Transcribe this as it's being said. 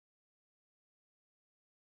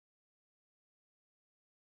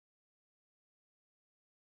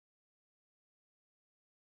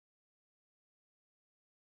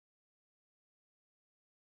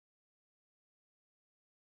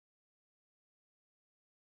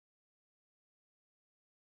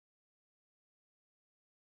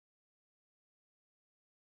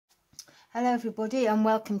Hello everybody and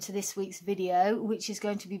welcome to this week's video, which is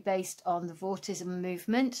going to be based on the Vorticism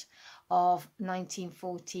movement of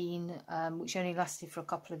 1914, which only lasted for a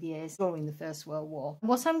couple of years during the First World War.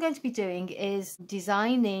 What I'm going to be doing is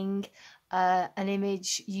designing an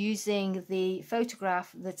image using the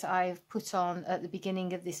photograph that I've put on at the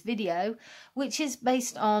beginning of this video, which is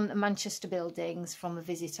based on Manchester buildings from a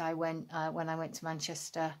visit I went when I went to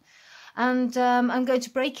Manchester. And I'm going to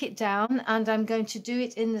break it down, and I'm going to do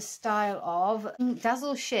it in the style of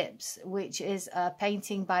Dazzle Ships, which is a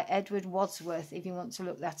painting by Edward Wadsworth, if you want to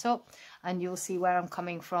look that up, and you'll see where I'm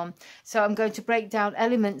coming from. So I'm going to break down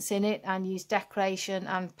elements in it and use decoration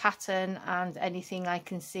and pattern and anything I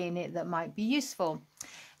can see in it that might be useful.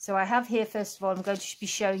 So I have here, first of all, I'm going to be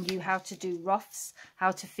showing you how to do roughs,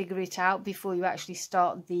 how to figure it out before you actually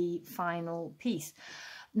start the final piece.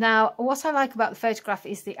 Now, what I like about the photograph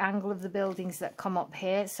is the angle of the buildings that come up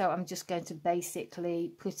here. So I'm just going to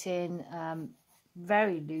basically put in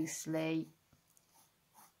very loosely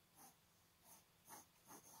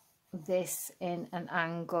this in an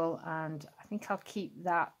angle, and I think I'll keep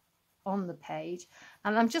that on the page.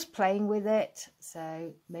 And I'm just playing with it,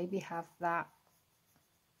 so maybe have that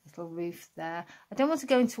little roof there. I don't want to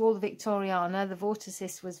go into all the Victoriana. The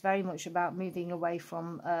Vorticist was very much about moving away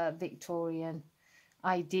from Victorian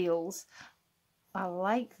ideals. I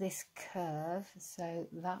like this curve, so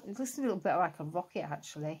that it looks a little bit like a rocket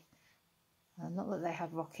actually. Not that they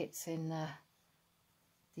had rockets in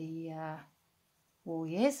the war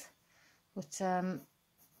years, but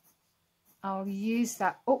I'll use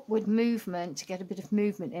that upward movement to get a bit of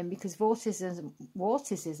movement in, because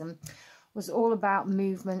Vorticism was all about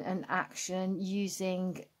movement and action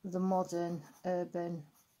using the modern urban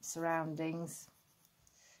surroundings.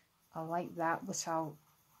 I like that, but I'll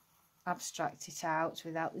abstract it out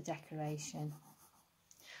without the decoration.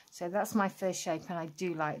 So that's my first shape, and I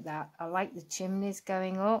do like that. I like the chimneys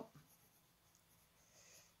going up.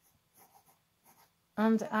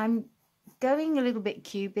 And I'm going a little bit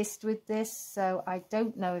cubist with this, so I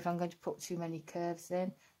don't know if I'm going to put too many curves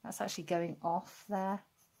in. That's actually going off there,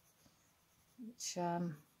 which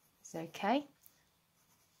is okay.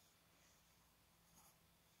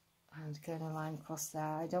 And going a line across there.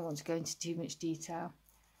 I don't want to go into too much detail.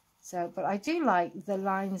 So, but I do like the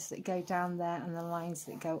lines that go down there and the lines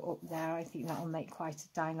that go up there. I think that will make quite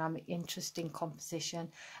a dynamic, interesting composition.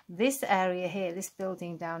 This area here, this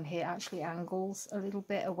building down here, actually angles a little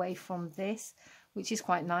bit away from this, which is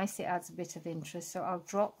quite nice. It adds a bit of interest. So I'll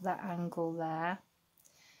drop that angle there.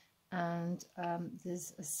 And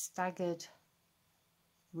there's a staggered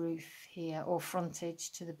roof here, or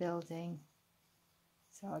frontage to the building.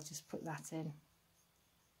 So I'll just put that in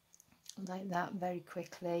like that very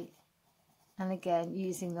quickly, and again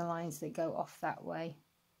using the lines that go off that way.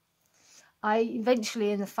 I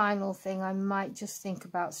eventually, in the final thing, I might just think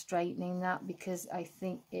about straightening that, because I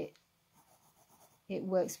think it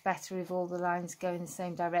works better if all the lines go in the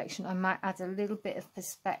same direction. I might add a little bit of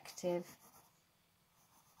perspective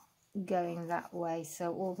going that way,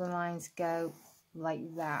 so all the lines go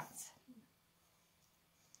like that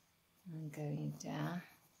and going down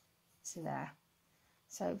to there.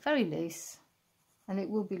 So very loose, and it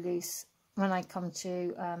will be loose when I come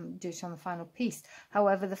to do it on the final piece.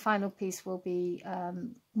 However, the final piece will be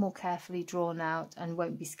more carefully drawn out and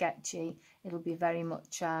won't be sketchy. It'll be very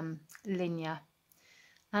much linear,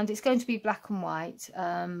 and it's going to be black and white.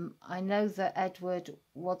 I know that Edward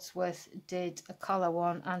Wadsworth did a colour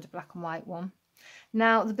one and a black and white one.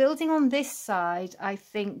 Now the building on this side, I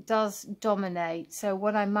think, does dominate, so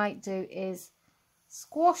what I might do is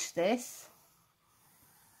squash this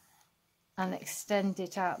and extend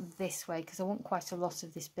it out this way, because I want quite a lot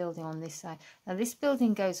of this building on this side. Now this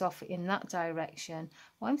building goes off in that direction.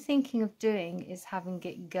 What I'm thinking of doing is having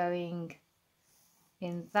it going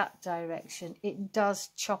in that direction. It does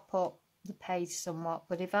chop up the page somewhat,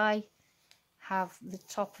 but if I have the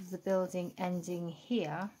top of the building ending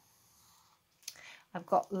here, I've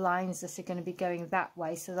got lines that are going to be going that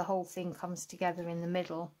way, so the whole thing comes together in the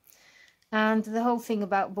middle. And the whole thing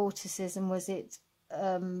about Vorticism was it,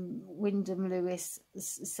 Wyndham Lewis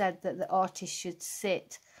said that the artist should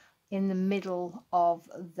sit in the middle of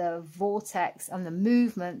the vortex and the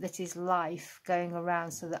movement that is life going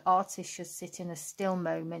around. So the artist should sit in a still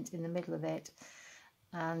moment in the middle of it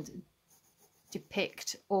and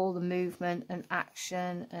depict all the movement and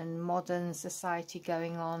action and modern society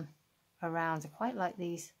going on around. I quite like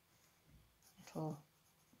these little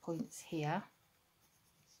points here.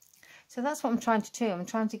 So that's what I'm trying to do. I'm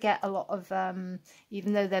trying to get a lot of,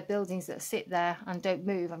 even though they're buildings that sit there and don't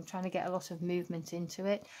move, I'm trying to get a lot of movement into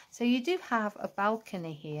it. So you do have a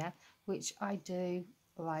balcony here, which I do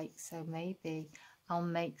like. So maybe I'll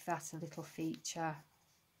make that a little feature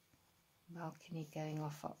balcony going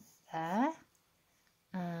off up there.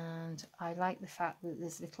 And I like the fact that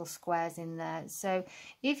there's little squares in there. So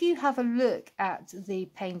if you have a look at the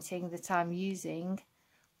painting that I'm using,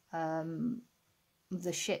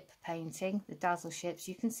 the ship painting, the dazzle ships,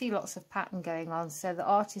 you can see lots of pattern going on. So the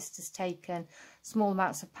artist has taken small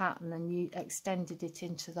amounts of pattern and you extended it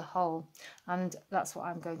into the whole, and that's what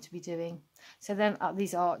I'm going to be doing. So then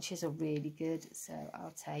these arches are really good, so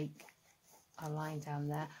I'll take a line down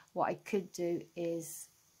there. What I could do is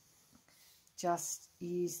just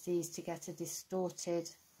use these to get a distorted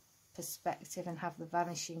perspective and have the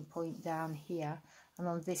vanishing point down here, and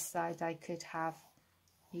on this side I could have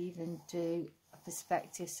even do a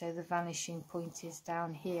perspective so the vanishing point is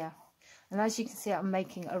down here. And as you can see, I'm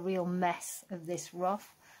making a real mess of this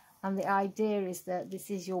rough, and the idea is that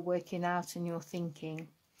this is your working out and your thinking.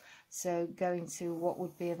 So going to what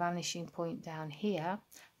would be a vanishing point down here,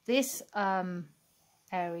 this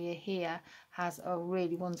area here has a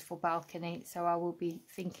really wonderful balcony, so I will be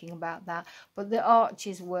thinking about that, but the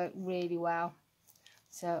arches work really well.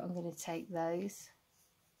 So I'm going to take those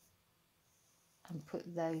and put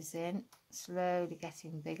those in, slowly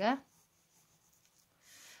getting bigger,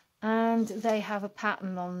 and they have a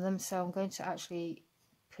pattern on them, so I'm going to actually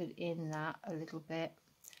put in that a little bit,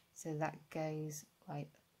 so that goes like,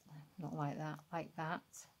 not like that, like that.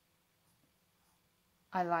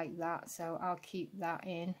 I like that, so I'll keep that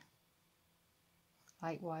in.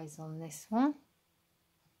 Likewise on this one.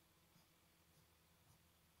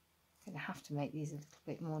 I'm going to have to make these a little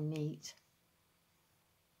bit more neat.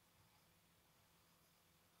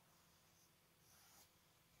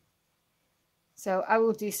 So I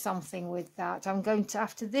will do something with that. I'm going to,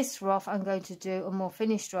 after this rough, I'm going to do a more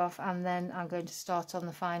finished rough, and then I'm going to start on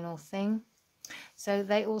the final thing. So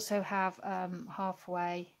they also have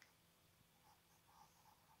halfway,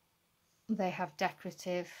 they have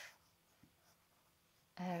decorative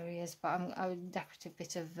areas, but a decorative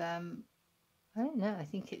bit of I don't know, I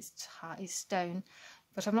think it's stone,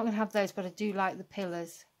 but I'm not going to have those, but I do like the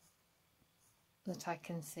pillars that I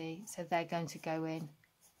can see, so they're going to go in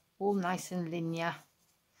all nice and linear.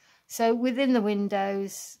 So within the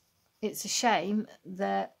windows, it's a shame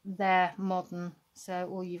that they're modern, so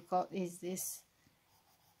all you've got is this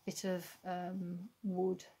bit of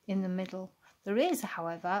wood in the middle. There is,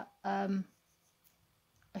 however, a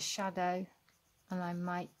shadow, and I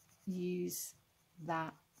might use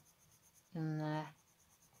that in there.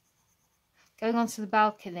 Going on to the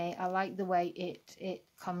balcony, I like the way it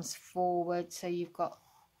comes forward, so you've got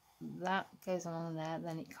that goes along there,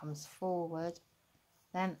 then it comes forward,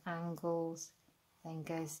 then angles, then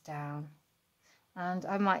goes down, and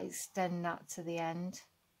I might extend that to the end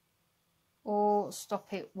or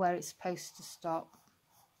stop it where it's supposed to stop,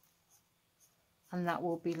 and that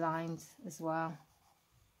will be lined as well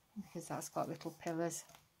because that's got little pillars.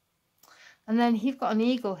 And then you've got an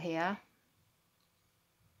eagle here,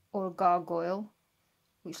 or a gargoyle,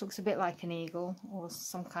 which looks a bit like an eagle or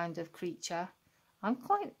some kind of creature. I'm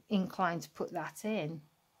quite inclined to put that in.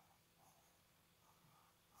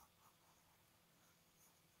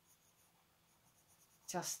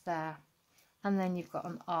 Just there. And then you've got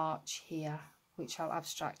an arch here, which I'll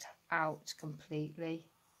abstract out completely.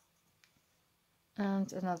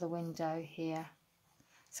 And another window here.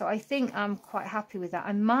 So I think I'm quite happy with that.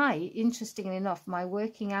 I might, interestingly enough, my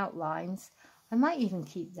working outlines, I might even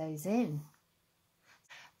keep those in.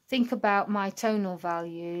 Think about my tonal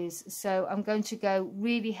values. So I'm going to go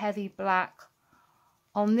really heavy black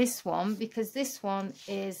on this one, because this one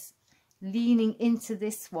is leaning into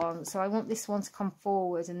this one. So I want this one to come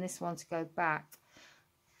forward and this one to go back.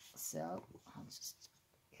 So I'll just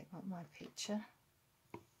get up my picture.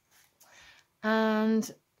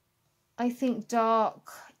 And I think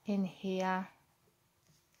dark in here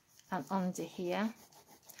and under here,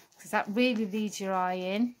 because that really leads your eye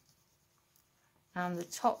in. And the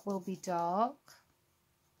top will be dark.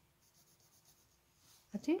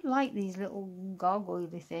 I do like these little gargoyle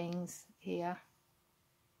things here.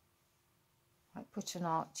 I put an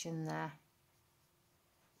arch in there.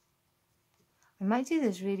 I might do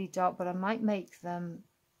this really dark, but I might make them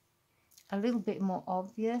a little bit more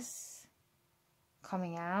obvious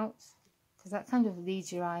coming out, because that kind of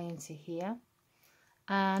leads your eye into here.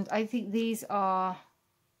 And I think these are,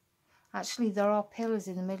 actually there are pillars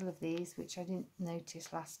in the middle of these, which I didn't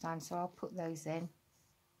notice last time, so I'll put those in.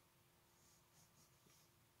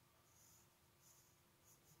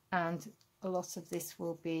 And a lot of this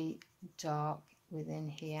will be dark within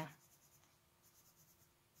here.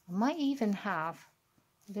 I might even have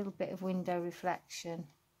a little bit of window reflection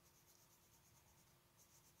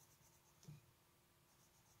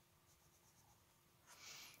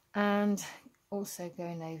And also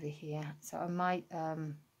going over here, so I might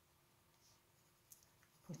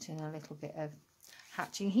put in a little bit of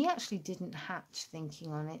hatching. He actually didn't hatch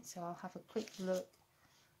thinking on it, so I'll have a quick look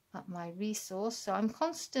at my resource. So I'm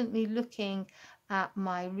constantly looking at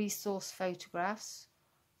my resource photographs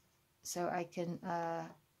so I can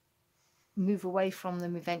move away from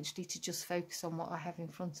them eventually to just focus on what I have in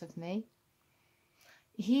front of me.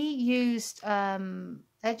 He used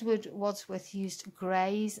Edward Wadsworth used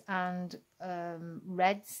greys and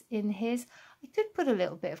reds in his. I could put a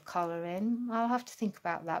little bit of colour in. I'll have to think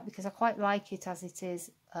about that because I quite like it as it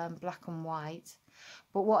is black and white.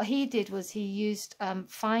 But what he did was he used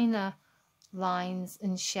finer lines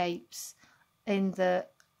and shapes in the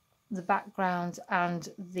background, and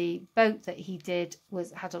the boat that he did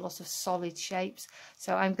had a lot of solid shapes.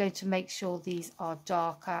 So I'm going to make sure these are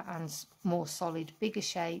darker and more solid, bigger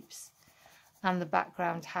shapes, and the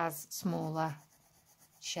background has smaller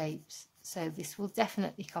shapes. So this will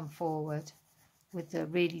definitely come forward with the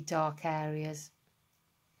really dark areas,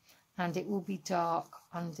 and it will be dark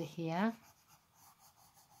under here.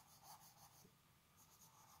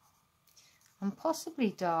 And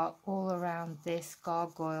possibly dark all around this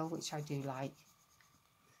gargoyle, which I do like.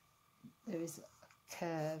 There is a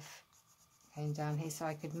curve going down here, so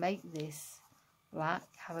I could make this black,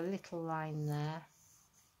 have a little line there,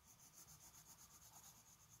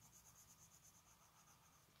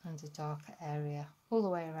 and a darker area all the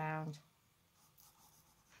way around.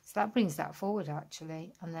 So that brings that forward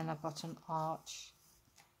actually, and then I've got an arch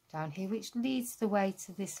down here which leads the way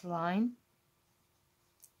to this line.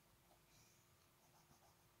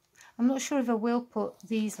 I'm not sure if I will put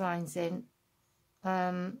these lines in.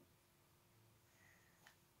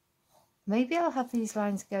 Maybe I'll have these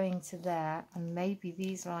lines going to there, and maybe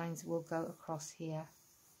these lines will go across here.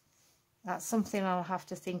 That's something I'll have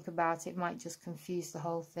to think about. It might just confuse the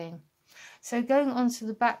whole thing. So going on to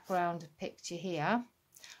the background picture here,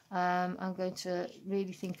 I'm going to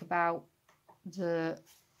really think about the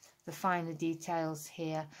finer details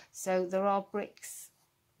here. So there are bricks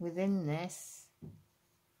within this,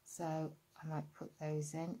 so I might put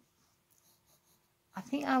those in. I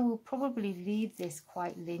think I will probably leave this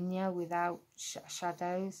quite linear without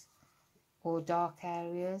shadows or dark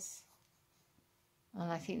areas,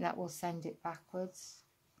 and I think that will send it backwards.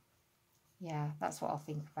 Yeah, that's what I'll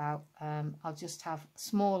think about. I'll just have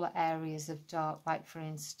smaller areas of dark, like for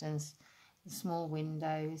instance the small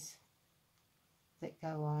windows that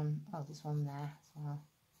go on. Oh, there's one there as well.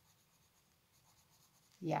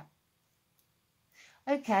 Yeah.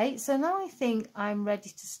 Okay, so now I think I'm ready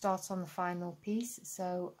to start on the final piece.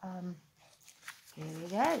 So here we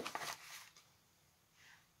go.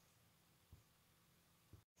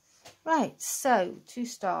 Right, so to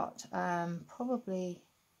start, probably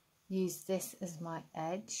use this as my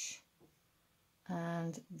edge,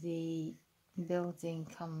 and the building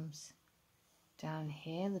comes down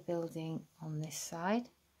here. The building on this side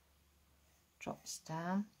drops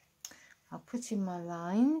down. I'll put in my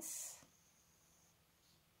lines.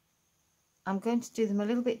 I'm going to do them a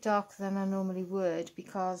little bit darker than I normally would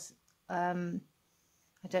because I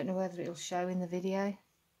don't know whether it'll show in the video.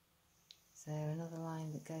 So another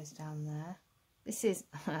line that goes down there. This is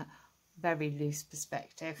a very loose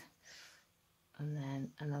perspective. And then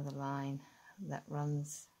another line that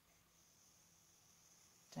runs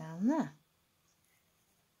down there.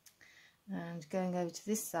 And going over to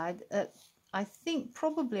this side, I think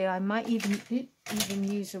probably I might even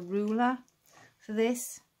use a ruler for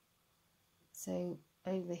this. So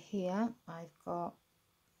over here I've got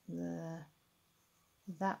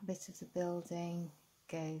that bit of the building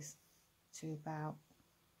goes to about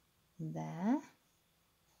there.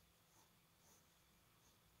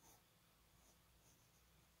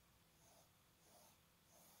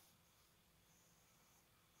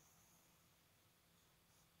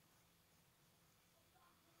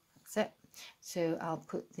 That's it. So I'll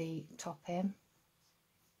put the top in.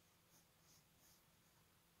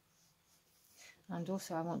 And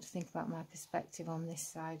also I want to think about my perspective on this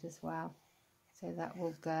side as well. So that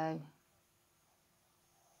will go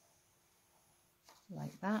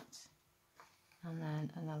like that. And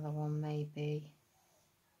then another one maybe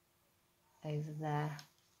over there.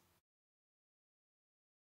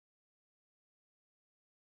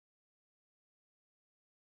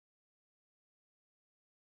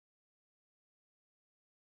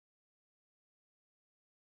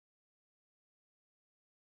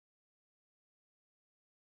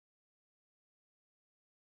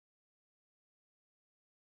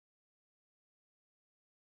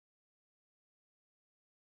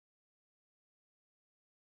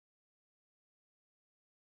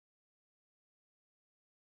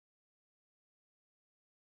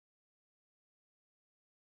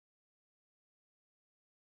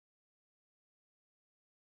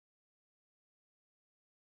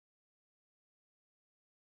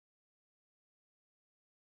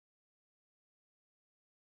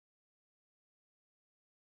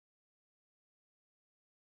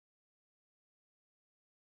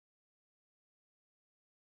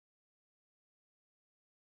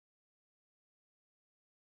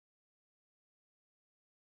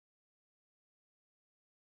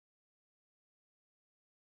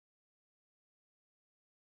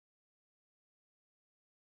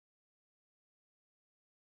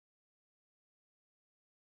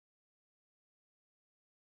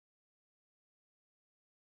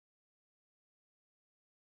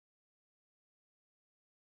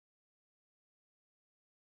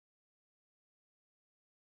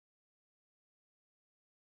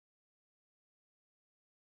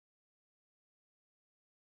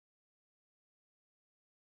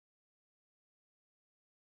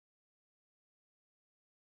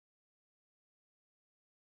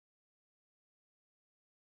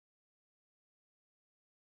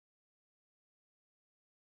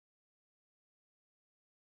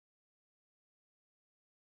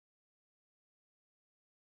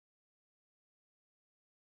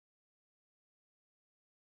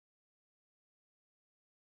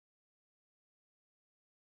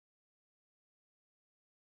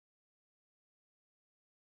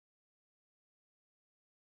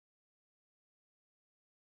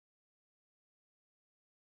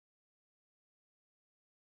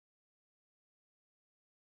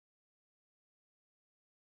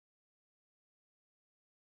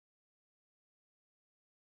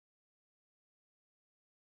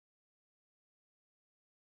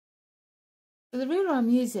 So the ruler I'm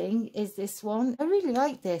using is this one. I really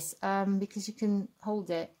like this because you can hold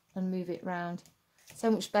it and move it around. So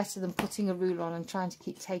much better than putting a ruler on and trying to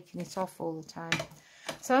keep taking it off all the time.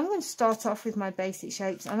 So I'm going to start off with my basic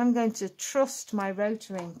shapes, and I'm going to trust my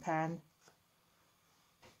rotoring pen.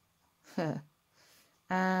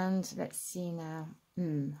 And let's see now.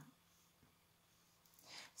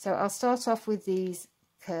 So I'll start off with these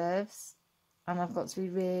curves, and I've got to be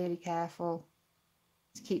really careful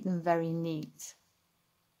to keep them very neat.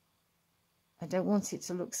 I don't want it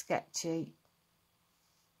to look sketchy.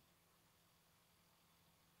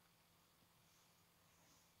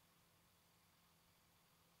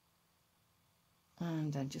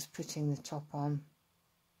 And I'm just putting the top on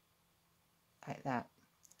like that.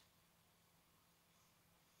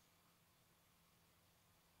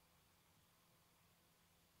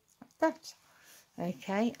 Like that.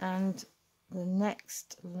 Okay, and the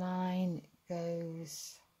next line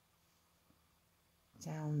goes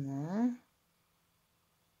down there.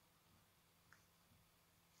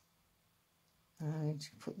 And I'm going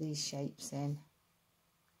to put these shapes in.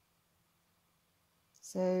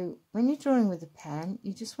 So when you're drawing with a pen,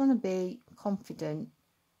 you just want to be confident.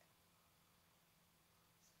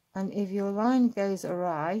 And if your line goes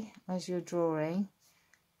awry as you're drawing,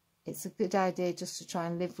 it's a good idea just to try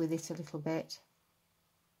and live with it a little bit,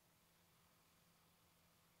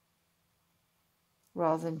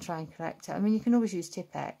 rather than try and correct it. I mean, you can always use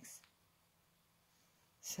Tipp-Ex.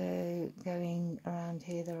 So going around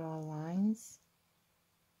here, there are lines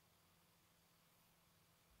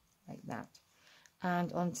like that.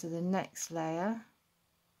 And onto the next layer.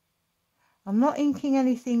 I'm not inking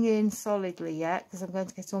anything in solidly yet because I'm going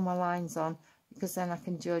to get all my lines on, because then I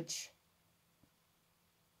can judge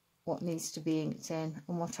what needs to be inked in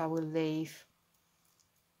and what I will leave.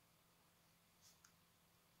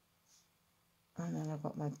 And then I've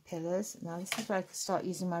got my pillars. Now this is where I can start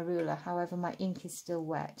using my ruler, however my ink is still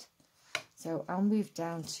wet. So I'll move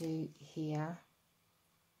down to here.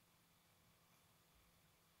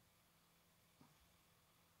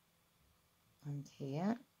 And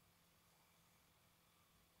here.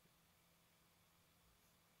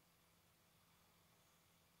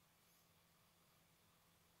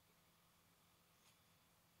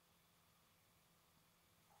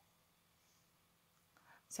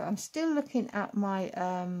 So I'm still looking at my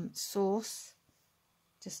source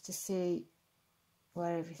just to see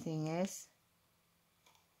where everything is.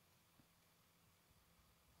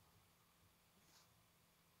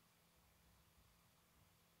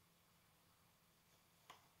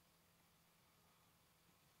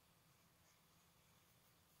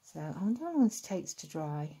 So I wonder how long this takes to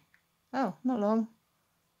dry. Oh, not long.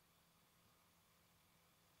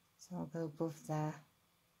 So I'll go above there.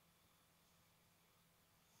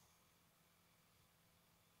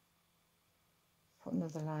 Put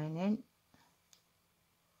another line in,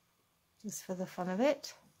 just for the fun of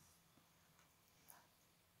it.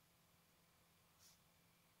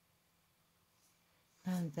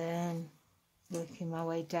 And then working my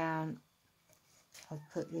way down, I'll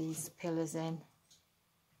put these pillars in.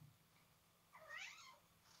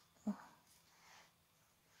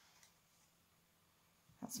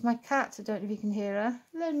 That's my cat. I don't know if you can hear her.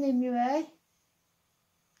 Hello, Nimue.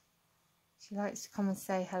 She likes to come and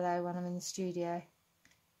say hello when I'm in the studio,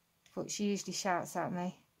 but she usually shouts at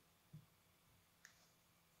me.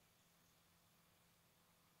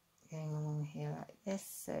 Going along here like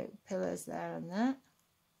this, so pillars there and there.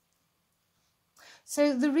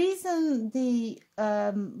 So the reason the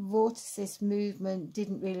Vorticist movement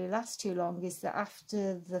didn't really last too long is that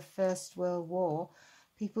after the First World War,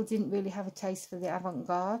 people didn't really have a taste for the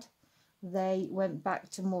avant-garde. They went back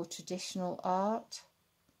to more traditional art.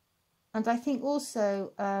 And I think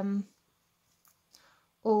also,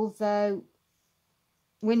 although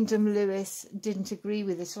Wyndham Lewis didn't agree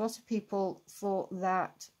with this, a lot of people thought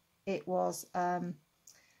that it was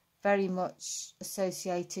very much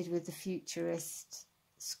associated with the Futurist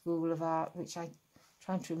school of art, which I'm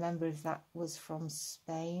trying to remember if that was from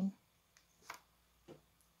Spain.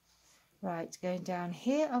 Right, going down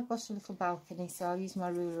here, I've got a little balcony, so I'll use my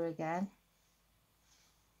ruler again.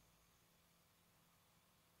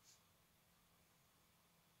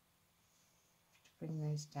 Bring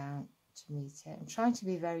those down to meet it. I'm trying to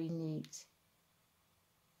be very neat.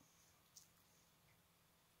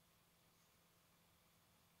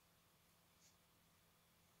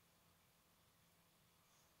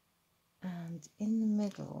 And in the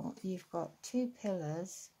middle, you've got two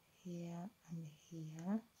pillars here and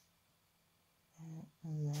here, there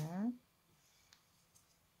and there.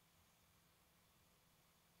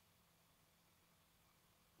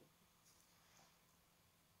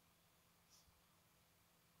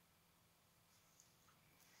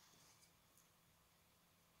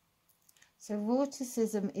 So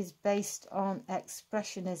Vorticism is based on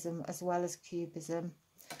expressionism as well as cubism.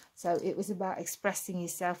 So it was about expressing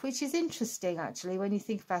yourself, which is interesting actually when you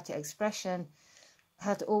think about it. Expression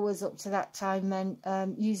had always up to that time meant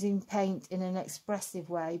using paint in an expressive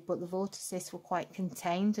way, but the Vorticists were quite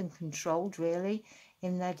contained and controlled really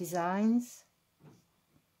in their designs.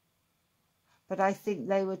 But I think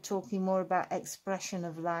they were talking more about expression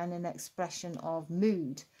of line and expression of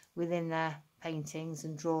mood within their paintings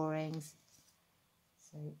and drawings.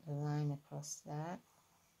 So a line across there.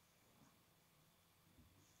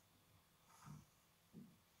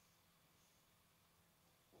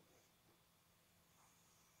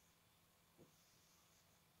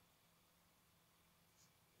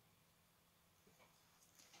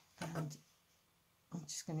 And I'm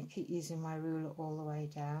just going to keep using my ruler all the way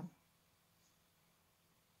down.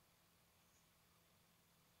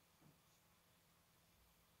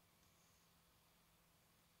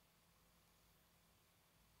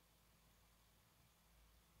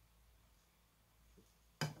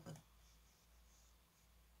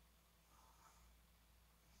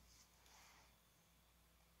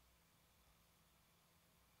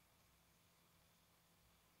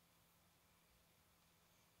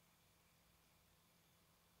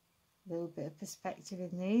 A little bit of perspective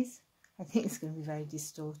in these. I think it's going to be very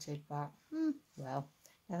distorted, but well,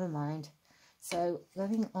 never mind. So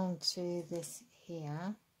going on to this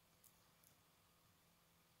here.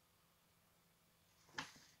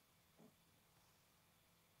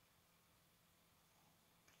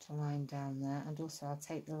 Put a line down there, and also I'll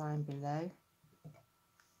take the line below.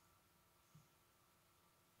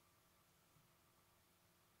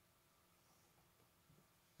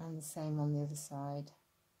 And the same on the other side.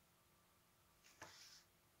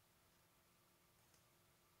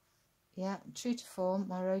 Yeah, true to form,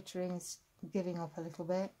 my rotary is giving up a little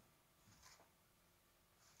bit.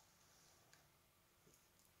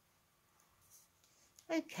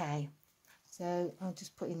 Okay, so I'll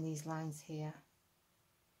just put in these lines here.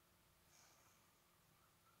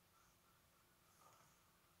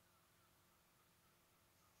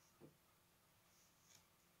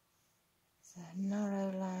 So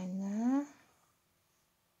narrow line there.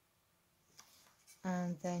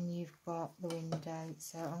 And then you've got the window,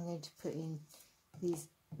 so I'm going to put in these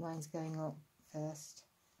lines going up first.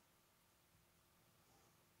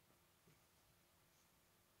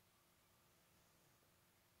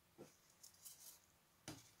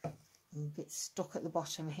 I'm a bit stuck at the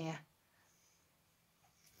bottom here.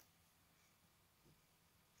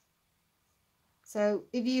 So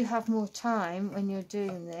if you have more time when you're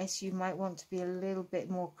doing this, you might want to be a little bit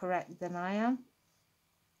more correct than I am.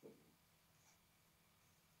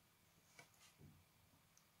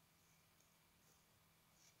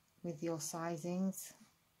 With your sizings,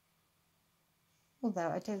 although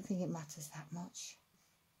I don't think it matters that much.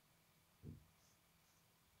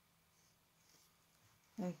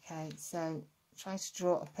 Okay, so try to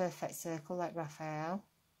draw a perfect circle like Raphael.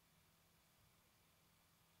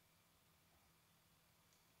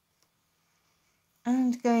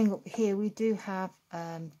 And going up here we do have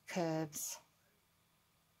curves.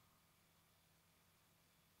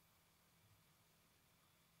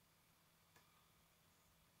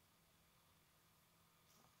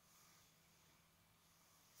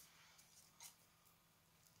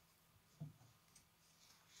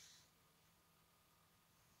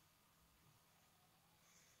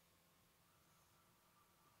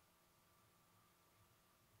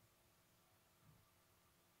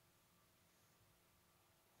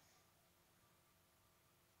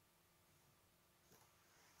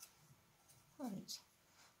 Right.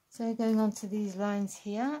 So going on to these lines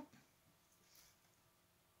here.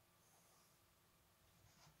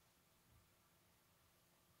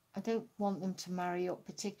 I don't want them to marry up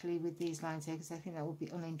particularly with these lines here because I think that would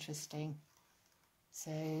be uninteresting.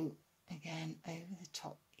 So again, over the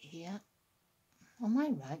top here. Am I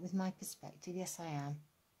right with my perspective? Yes, I am.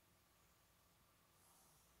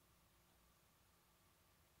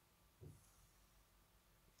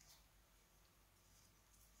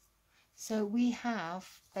 So we have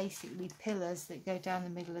basically pillars that go down the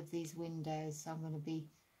middle of these windows. So I'm going to be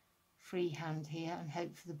freehand here and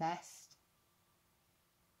hope for the best.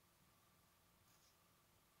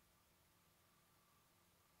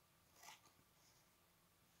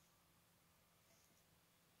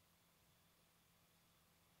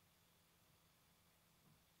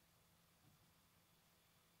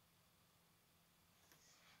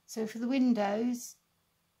 So for the windows,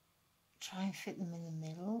 try and fit them in the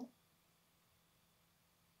middle.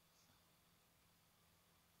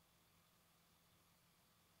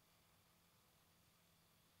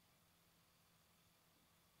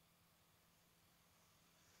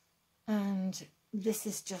 And this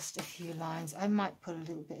is just a few lines. I might put a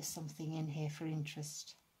little bit of something in here for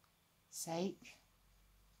interest sake.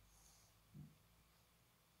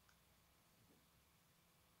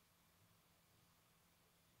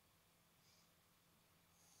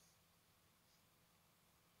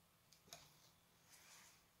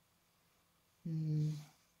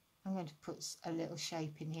 I'm going to put a little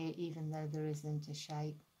shape in here even though there isn't a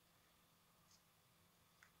shape.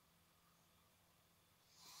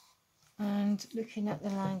 And looking at the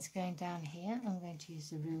lines going down here, I'm going to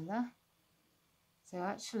use the ruler. So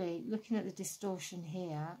actually, looking at the distortion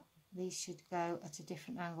here, these should go at a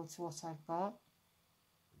different angle to what I've got.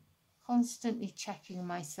 Constantly checking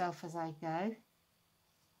myself as I go.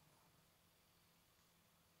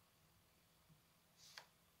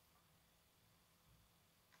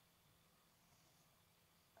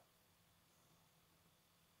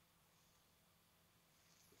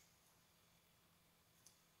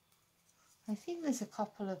 I think there's a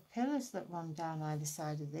couple of pillars that run down either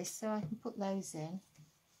side of this, so I can put those in.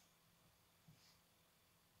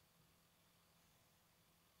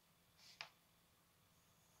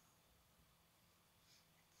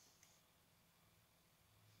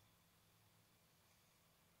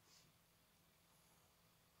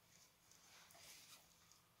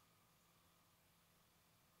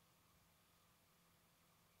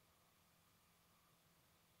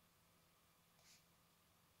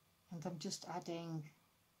 And I'm just adding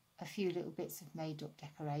a few little bits of made up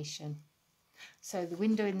decoration. So the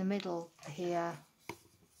window in the middle here,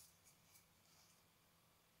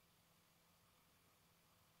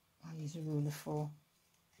 I'll use a ruler for.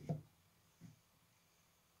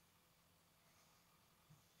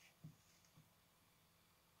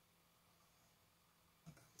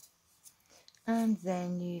 And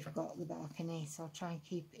then you've got the balcony, so I'll try and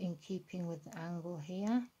keep in keeping with the angle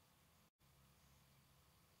here.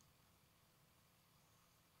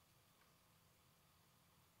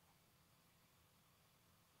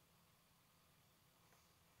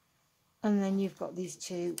 And then you've got these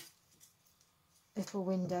two little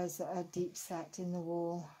windows that are deep set in the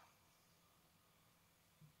wall.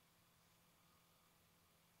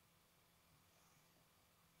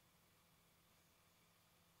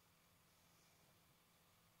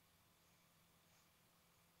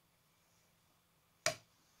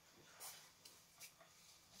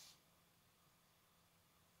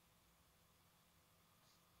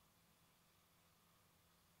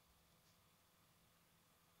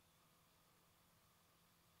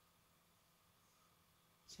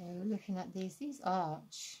 So looking at these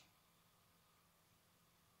arch,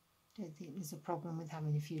 don't think there's a problem with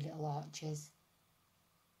having a few little arches.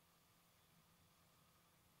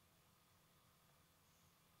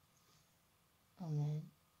 And then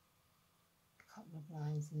a couple of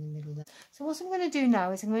lines in the middle there. So what I'm going to do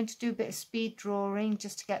now is I'm going to do a bit of speed drawing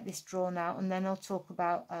just to get this drawn out, and then I'll talk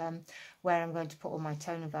about where I'm going to put all my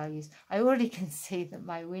toner values. I already can see that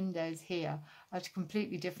my windows here are at a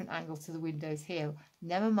completely different angle to the windows here.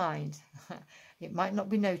 Never mind, it might not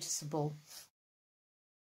be noticeable.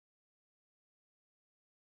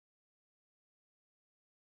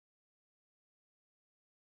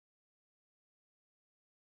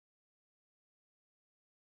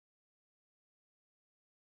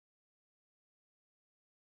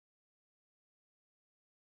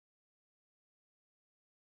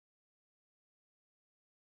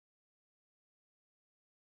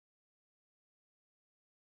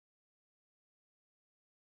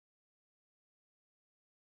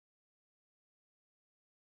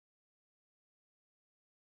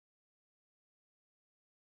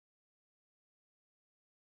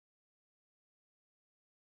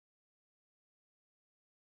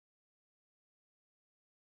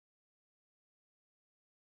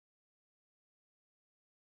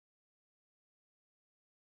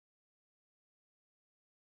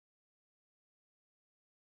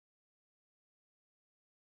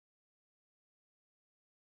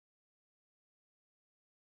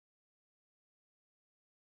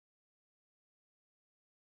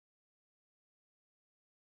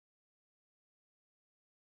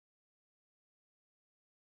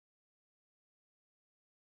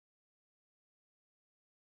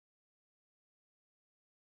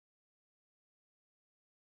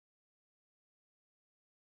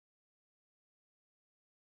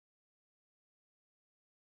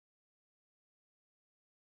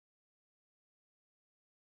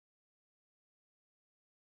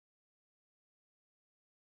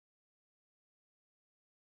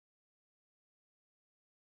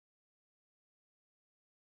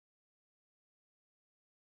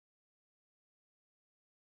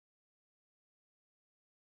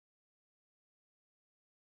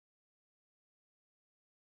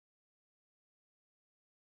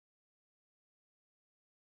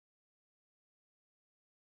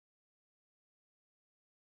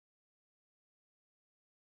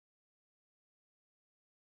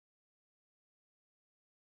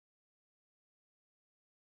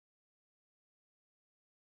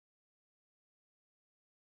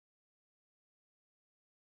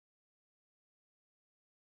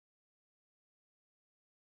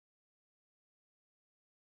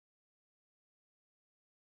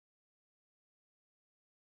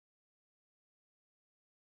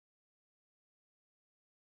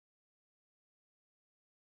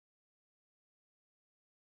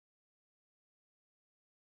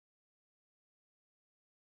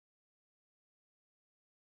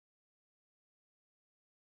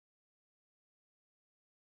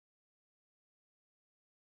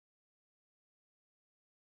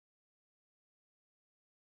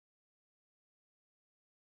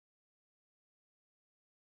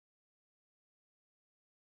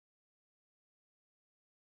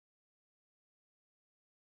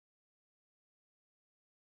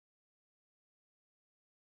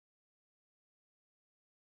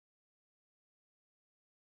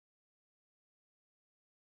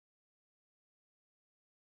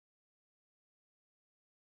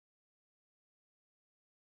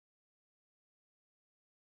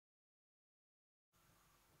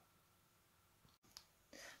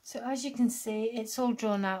 So as you can see, it's all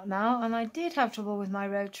drawn out now, and I did have trouble with my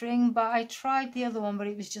rotoring, but I tried the other one, but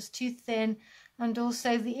it was just too thin, and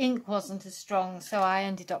also the ink wasn't as strong, so I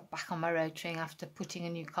ended up back on my rotoring after putting a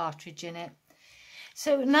new cartridge in it.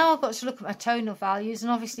 So now I've got to look at my tonal values,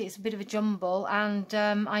 and obviously it's a bit of a jumble, and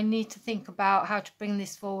I need to think about how to bring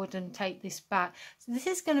this forward and take this back. So this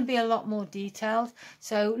is going to be a lot more detailed.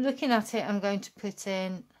 So looking at it, I'm going to put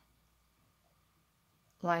in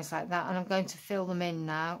lines like that, and I'm going to fill them in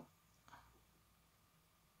now.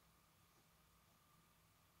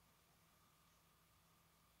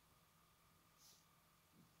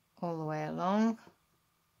 All the way along.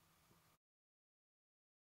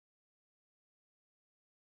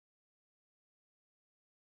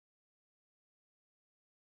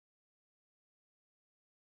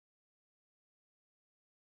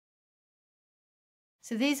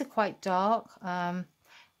 So these are quite dark.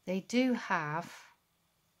 They do have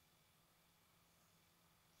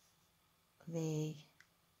the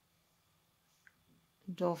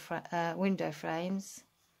window frames.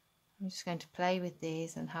 I'm just going to play with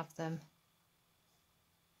these and have them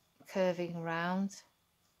curving around.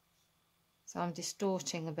 So I'm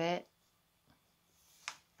distorting a bit,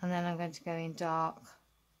 and then I'm going to go in dark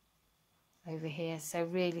over here, so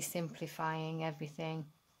really simplifying everything.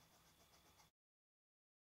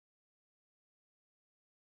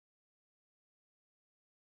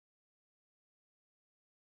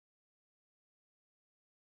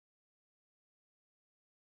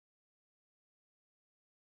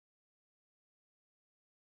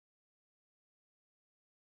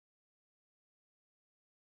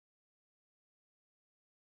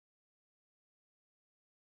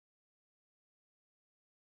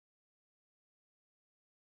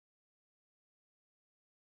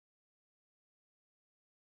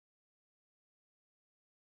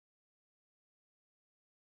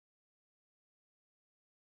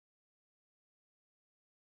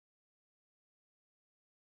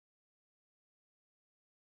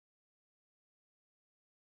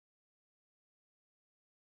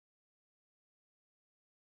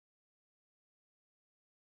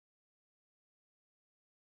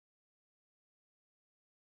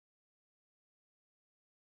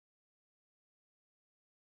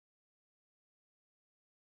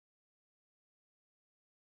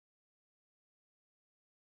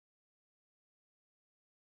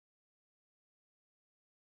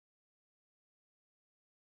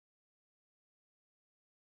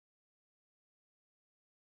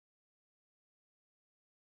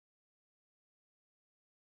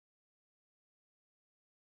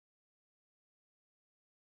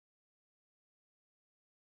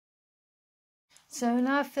 So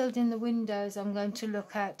now I've filled in the windows, I'm going to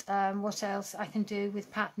look at what else I can do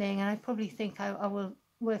with patterning, and I probably think I will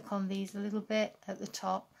work on these a little bit at the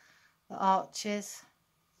top, the arches.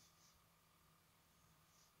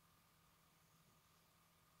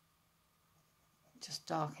 Just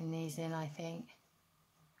darken these in, I think.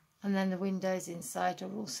 And then the windows inside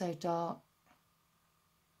are also dark.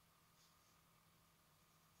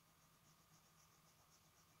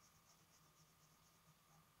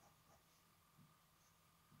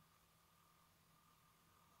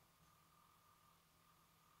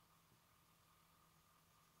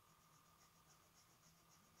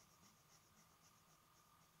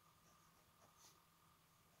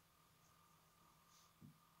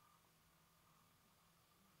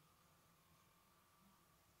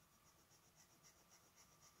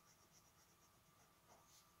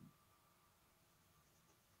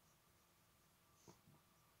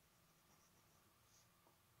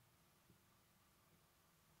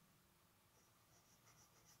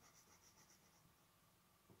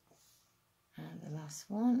 And the last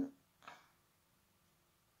one.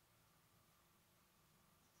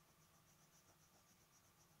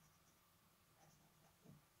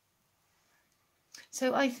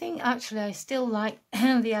 So I think actually I still like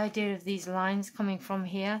the idea of these lines coming from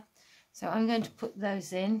here. So I'm going to put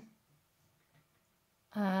those in.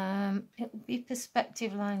 It will be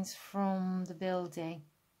perspective lines from the building.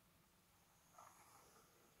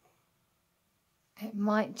 It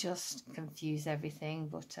might just confuse everything,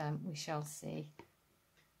 but we shall see.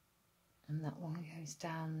 And that one goes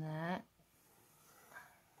down there.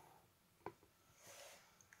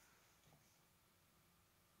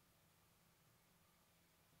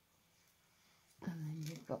 And then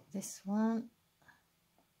you've got this one.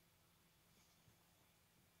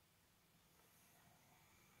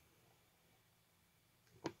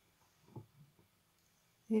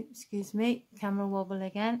 Oops, excuse me, camera wobble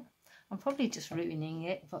again. I'm probably just ruining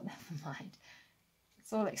it, but never mind.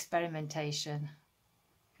 It's all experimentation.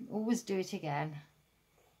 You can always do it again.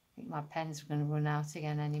 I think my pen's going to run out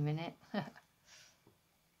again any minute.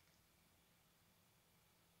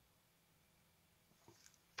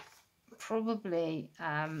 Probably,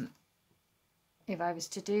 if I was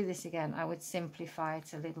to do this again, I would simplify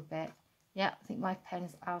it a little bit. Yeah, I think my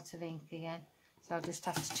pen's out of ink again, so I'll just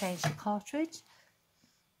have to change the cartridge.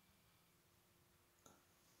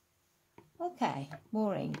 Okay,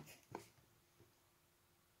 more ink.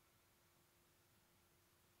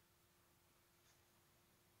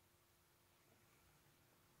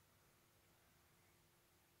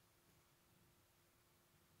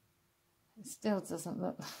 It still doesn't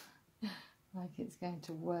look like it's going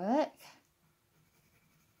to work.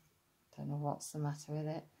 Don't know what's the matter with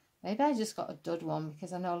it. Maybe I just got a dud one,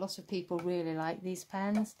 because I know a lot of people really like these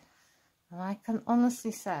pens. And I can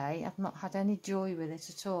honestly say I've not had any joy with it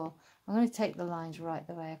at all. I'm going to take the lines right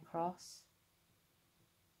the way across.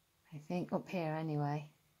 I think up here anyway.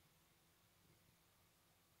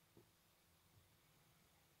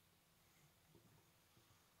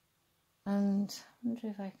 And I wonder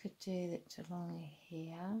if I could do it along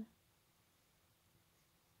here.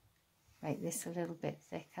 Make this a little bit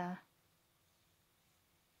thicker.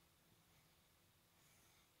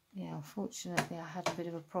 Yeah, unfortunately I had a bit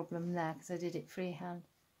of a problem there because I did it freehand.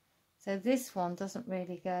 So this one doesn't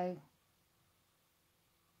really go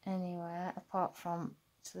anywhere apart from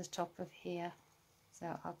to the top of here. So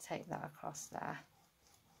I'll take that across there.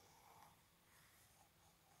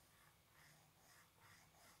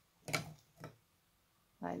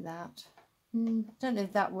 Like that. I don't know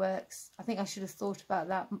if that works. I think I should have thought about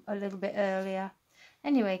that a little bit earlier.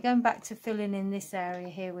 Anyway, going back to filling in this area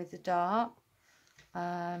here with the dark.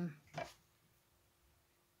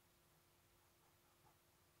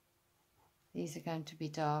 These are going to be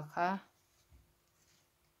darker.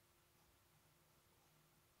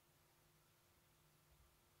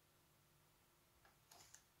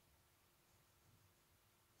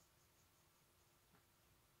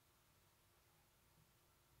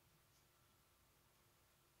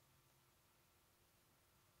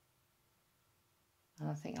 And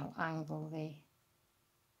I think I'll angle the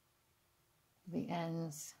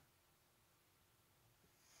ends.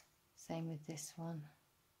 Same with this one.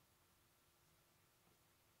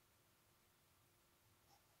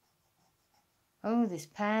 Oh, this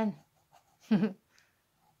pen. It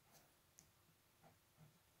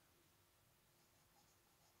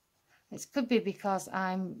could be because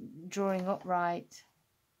I'm drawing upright.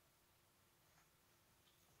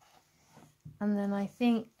 And then I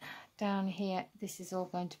think down here, this is all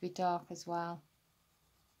going to be dark as well.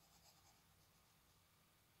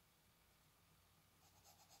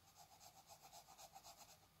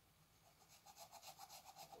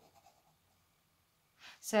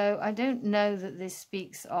 So I don't know that this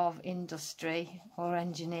speaks of industry or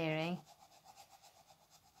engineering.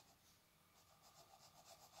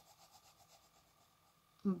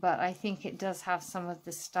 But I think it does have some of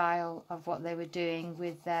the style of what they were doing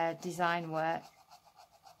with their design work.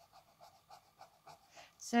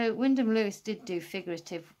 So Wyndham Lewis did do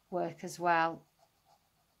figurative work as well.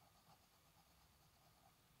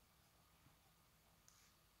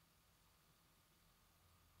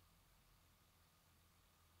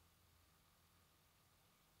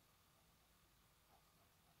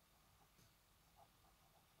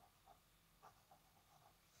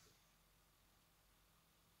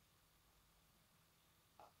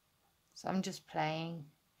 So I'm just playing.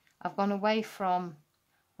 I've gone away from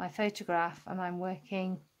my photograph and I'm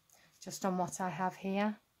working just on what I have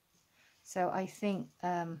here. So I think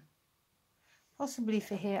possibly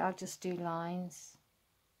for here I'll just do lines.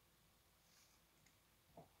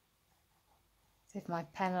 If my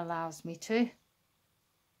pen allows me to.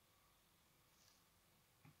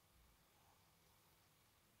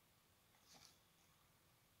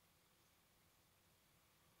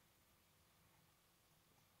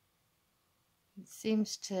 It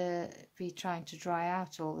seems to be trying to dry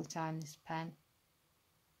out all the time, this pen.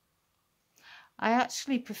 I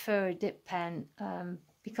actually prefer a dip pen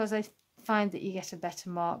because I find that you get a better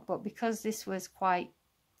mark, but because this was quite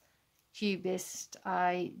cubist,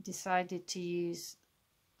 I decided to use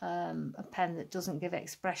a pen that doesn't give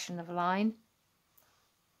expression of line.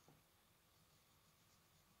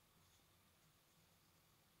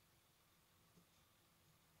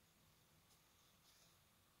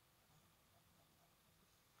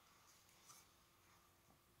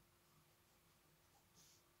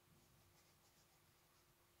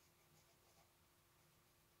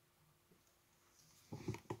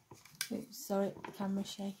 Oops, sorry, camera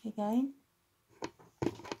shake again.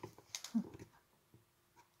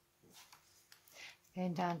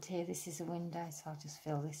 Going down to here, this is a window, so I'll just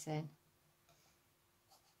fill this in.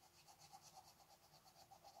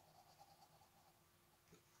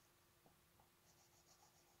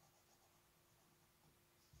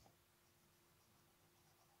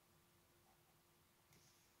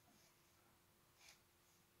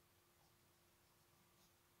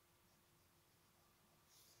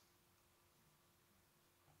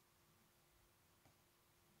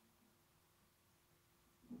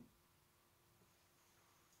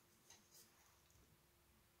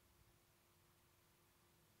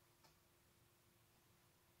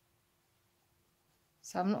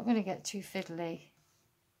 So I'm not going to get too fiddly,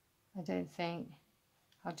 I don't think.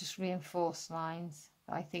 I'll just reinforce lines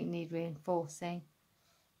that I think need reinforcing.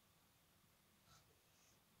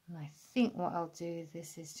 And I think what I'll do,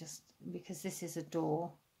 this is just, because this is a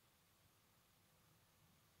door,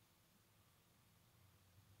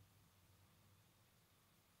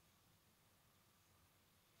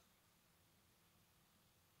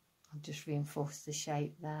 I'll just reinforce the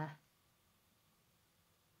shape there.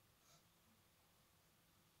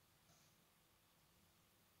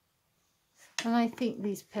 And I think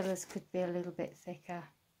these pillars could be a little bit thicker.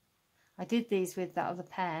 I did these with that other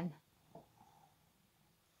pen. You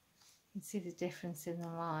can see the difference in the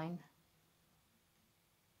line.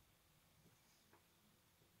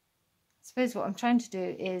 I suppose what I'm trying to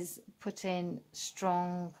do is put in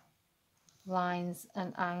strong lines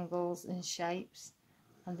and angles and shapes,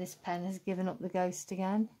 and this pen has given up the ghost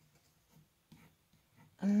again.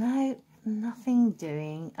 And now nothing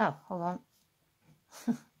doing. Oh, hold on.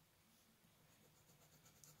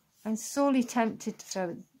 I'm sorely tempted to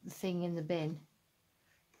throw the thing in the bin.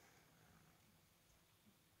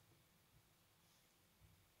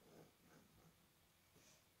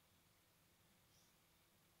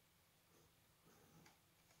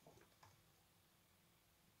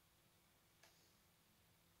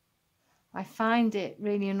 I find it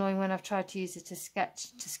really annoying when I've tried to use it to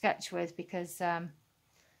sketch with, because when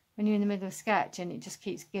you're in the middle of a sketch and it just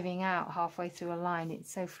keeps giving out halfway through a line,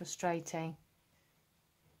 it's so frustrating.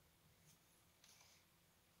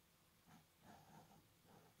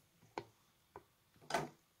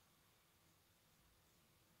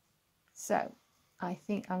 So I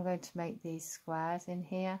think I'm going to make these squares in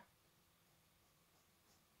here.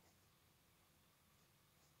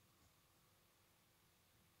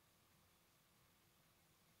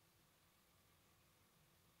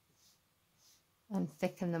 And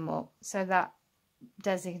thicken them up, so that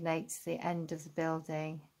designates the end of the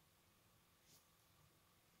building.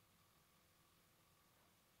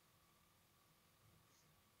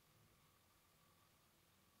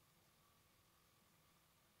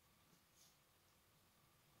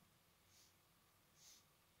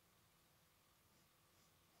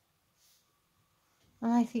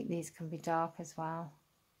 And I think these can be dark as well.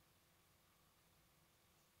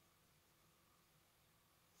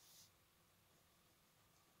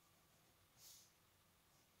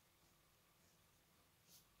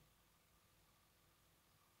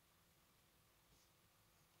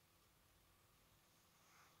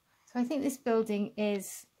 So I think this building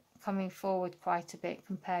is coming forward quite a bit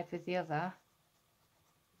compared with the other.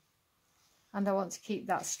 And I want to keep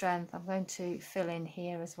that strength. I'm going to fill in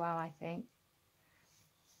here as well, I think.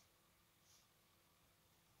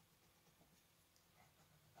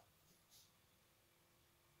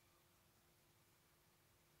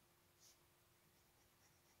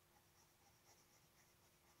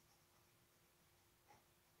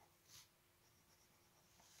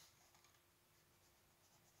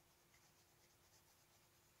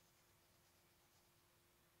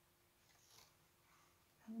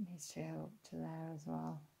 That needs to go up to there as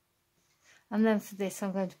well. And then for this,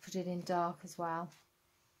 I'm going to put it in dark as well,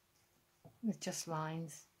 with just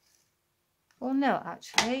lines. Well, no,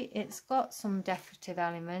 actually, it's got some decorative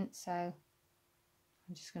elements, so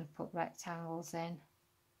I'm just going to put rectangles in.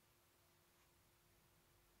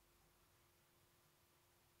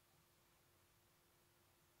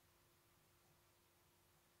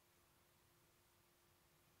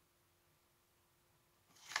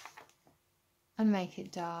 And make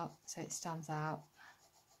it dark so it stands out.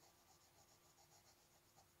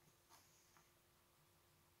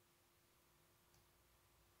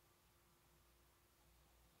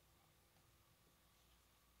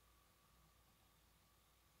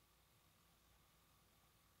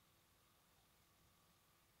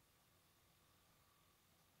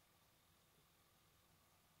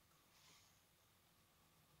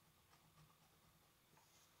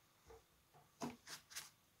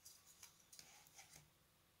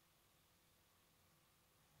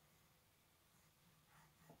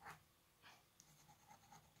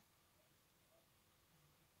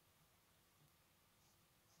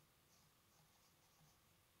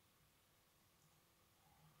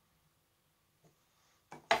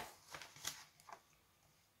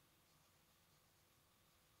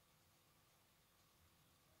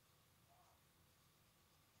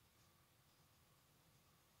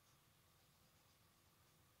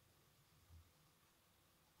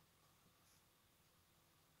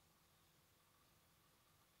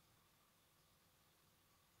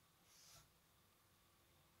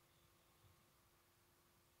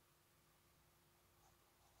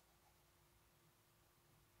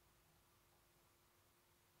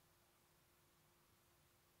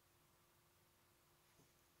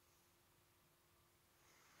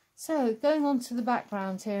 So going on to the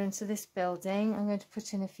background here into this building, I'm going to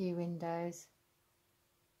put in a few windows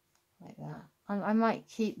like that. And I might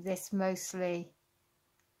keep this mostly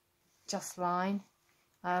just line,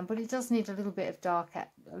 but it does need a little bit of dark,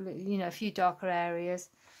 you know, a few darker areas.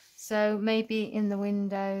 So maybe in the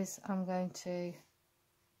windows I'm going to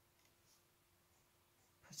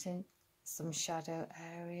put in some shadow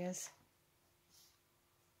areas.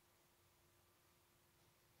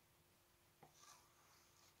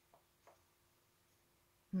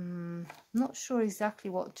 Not sure exactly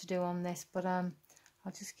what to do on this, but I'll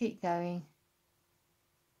just keep going.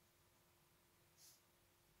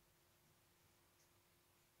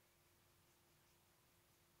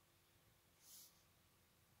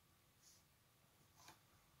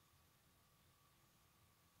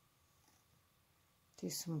 Do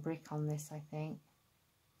some brick on this, I think.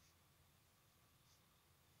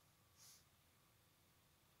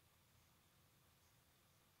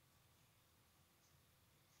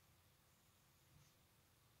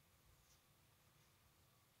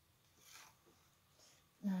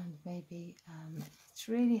 And maybe it's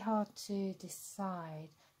really hard to decide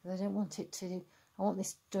because I don't want it to, I want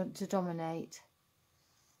this to dominate.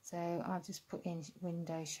 So I'll just put in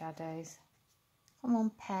window shadows. Come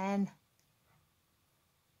on, pen.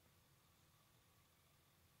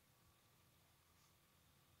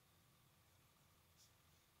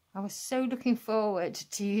 I was so looking forward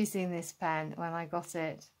to using this pen when I got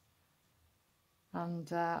it. And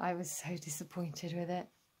I was so disappointed with it.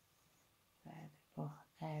 There, little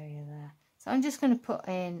area there. So I'm just going to put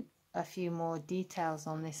in a few more details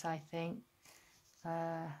on this, I think.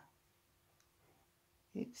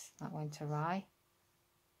 Oops, that went awry.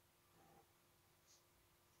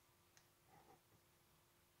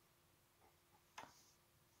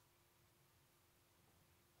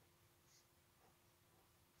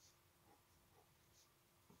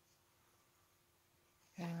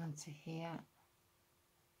 Going on to here.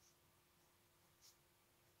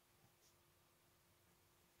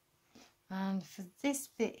 And for this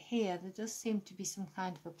bit here, there does seem to be some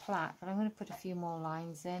kind of a plaque, but I'm going to put a few more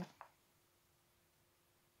lines in.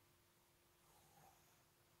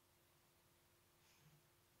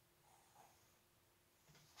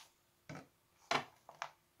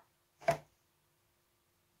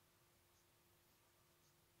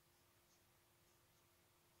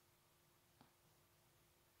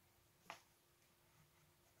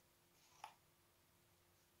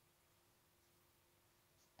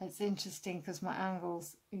 It's interesting because my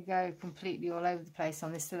angles go completely all over the place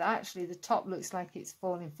on this, so that actually the top looks like it's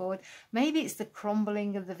falling forward. Maybe it's the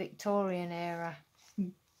crumbling of the Victorian era.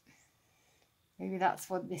 Maybe that's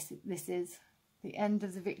what this is, the end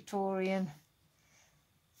of the Victorian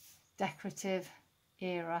decorative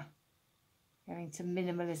era, going to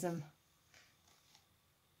minimalism.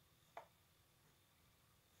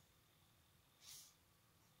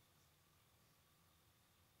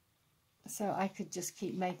 So I could just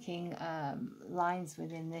keep making lines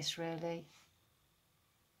within this, really.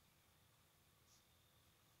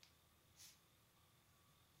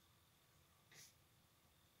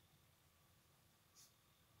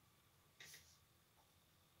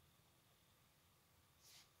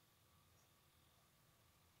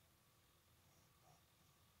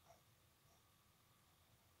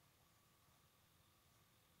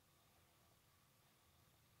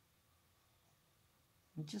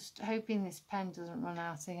 I'm just hoping this pen doesn't run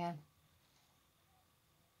out again.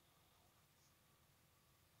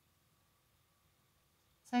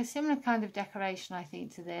 So similar kind of decoration, I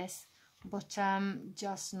think, to this, but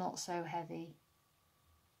just not so heavy.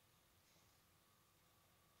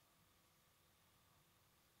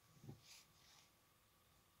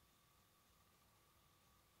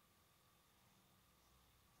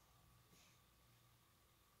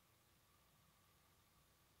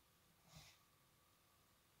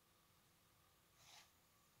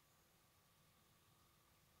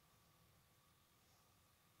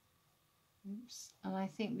 Oops. And I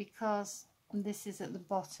think because this is at the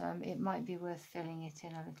bottom, it might be worth filling it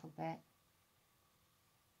in a little bit.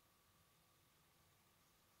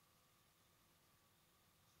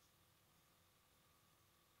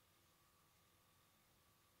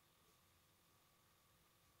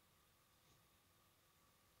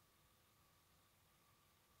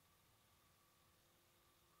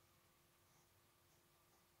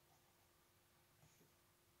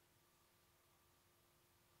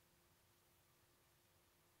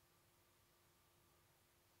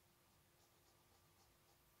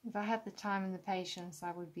 If I had the time and the patience,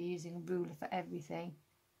 I would be using a ruler for everything.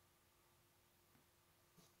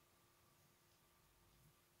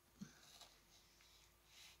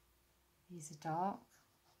 These are dark.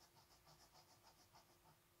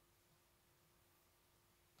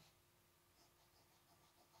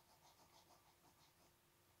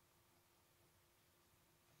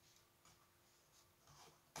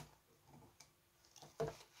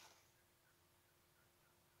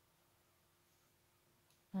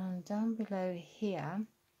 And down below here,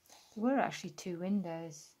 there were actually 2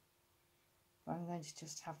 windows, but I'm going to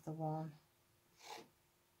just have the one.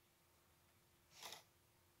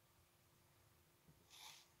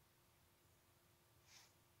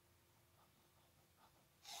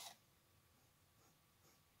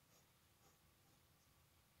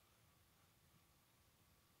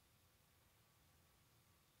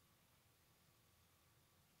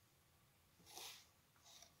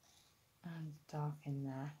 And dark in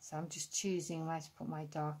there. So I'm just choosing where to put my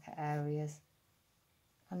darker areas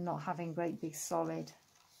and not having great big solid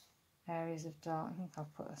areas of dark. I think I'll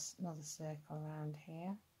put another circle around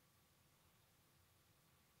here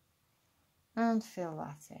and fill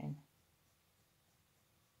that in.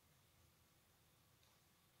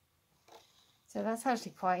 So that's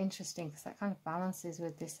actually quite interesting because that kind of balances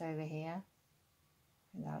with this over here.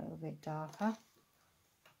 Make that a little bit darker.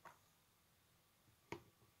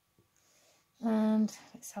 And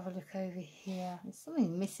let's have a look over here. There's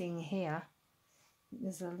something missing here.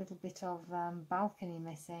 There's a little bit of balcony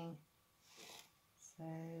missing. So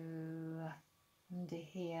under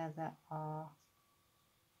here there are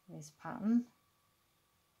this pattern.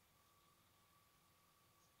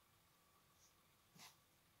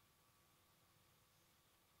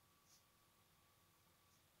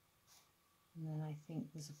 And then I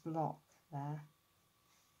think there's a block there.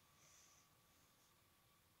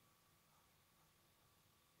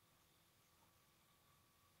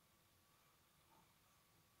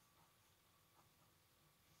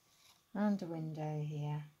 And a window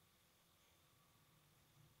here.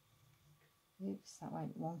 Oops, that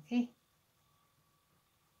went wonky.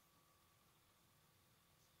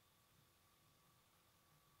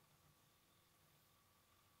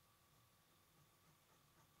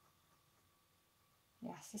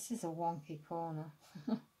 Yes, this is a wonky corner.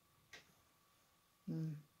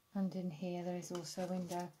 And in here there is also a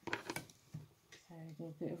window. So do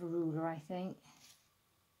a bit of a ruler, I think.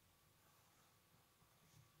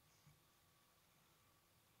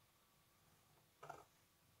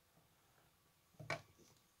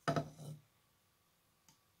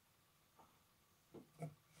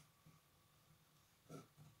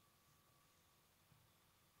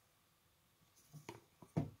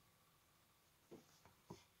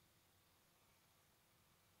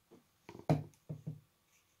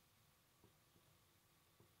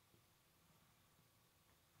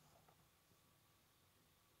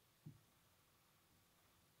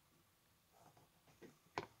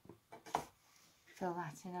 Fill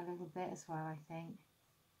that in a little bit as well, I think.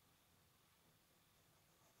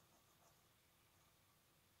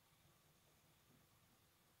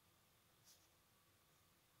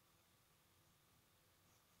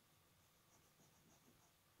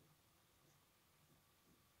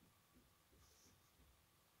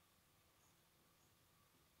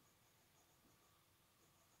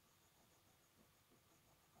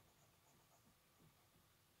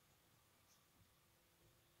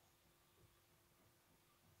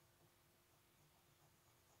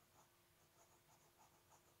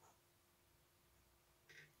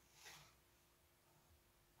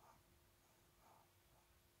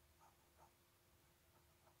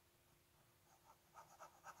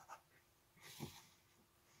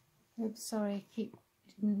 Oops, sorry, I keep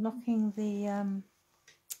knocking the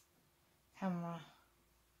camera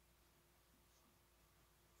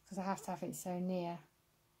because I have to have it so near.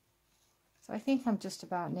 So I think I'm just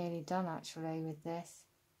about nearly done actually with this.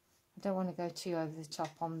 I don't want to go too over the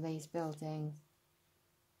top on these buildings.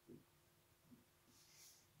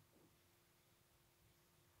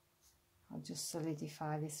 I'll just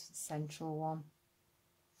solidify this central one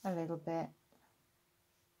a little bit.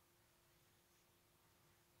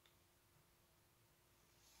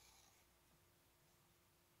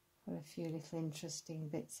 Got a few little interesting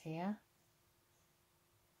bits here.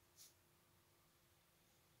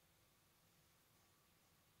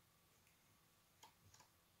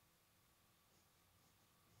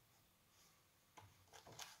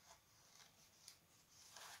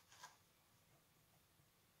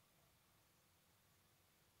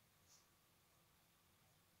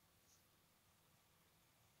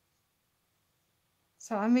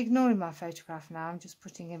 So I'm ignoring my photograph now, I'm just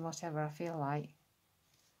putting in whatever I feel like.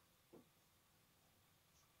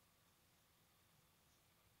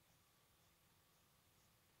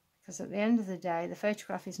 Because at the end of the day, the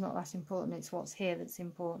photograph is not that important, it's what's here that's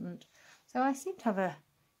important. So I seem to have a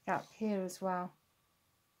gap here as well.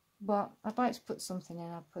 But I'd like to put something in,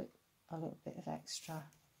 I'll put a little bit of extra.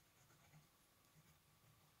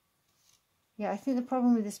 Yeah, I think the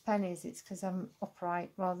problem with this pen is it's because I'm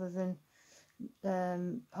upright rather than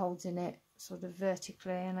holding it sort of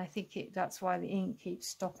vertically, and I think that's why the ink keeps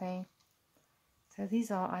stopping. So these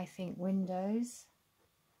are, I think, windows.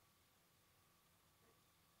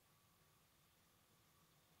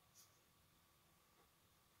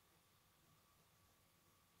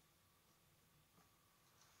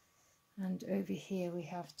 And over here we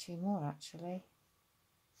have two more actually.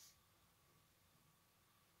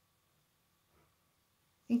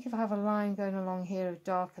 I think if I have a line going along here of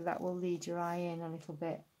darker, that will lead your eye in a little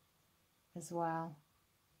bit as well.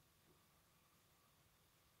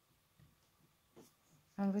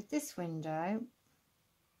 And with this window,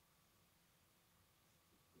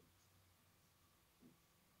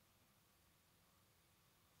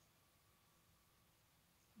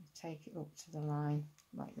 take it up to the line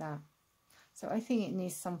like that. So I think it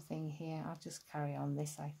needs something here. I'll just carry on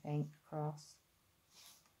this, I think, across.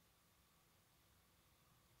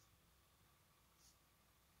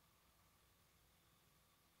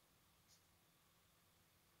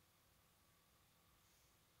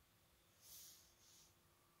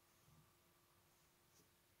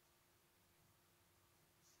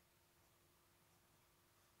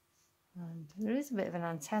 And there is a bit of an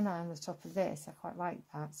antenna on the top of this. I quite like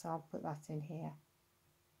that, so I'll put that in here.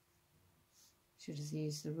 Should have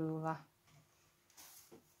used the ruler.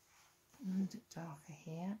 And darker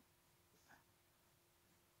here.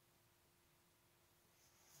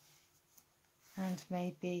 And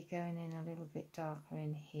maybe going in a little bit darker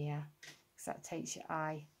in here, because that takes your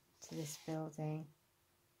eye to this building.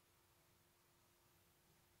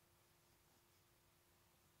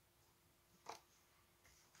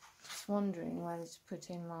 Just wondering whether to put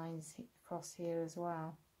in lines across here as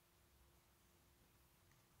well.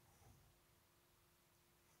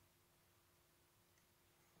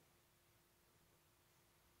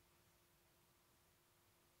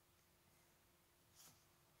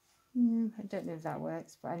 I don't know if that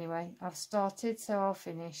works, but anyway, I've started, so I'll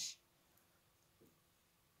finish.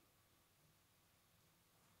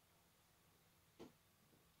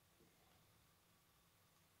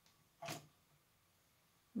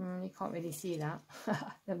 You can't really see that.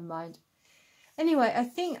 Never mind. Anyway, I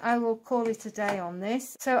think I will call it a day on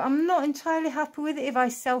this. So I'm not entirely happy with it if I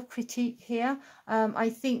self-critique here. I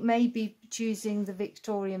think maybe choosing the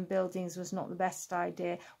Victorian buildings was not the best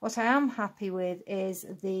idea. What I am happy with is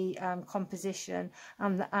the composition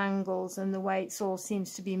and the angles and the way it all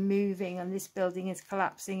seems to be moving, and this building is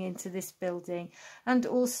collapsing into this building. And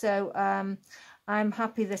also I'm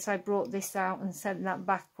happy that I brought this out and sent that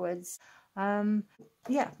backwards.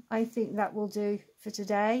 Yeah, I think that will do for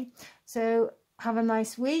today. So have a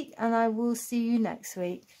nice week, and I will see you next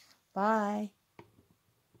week. Bye.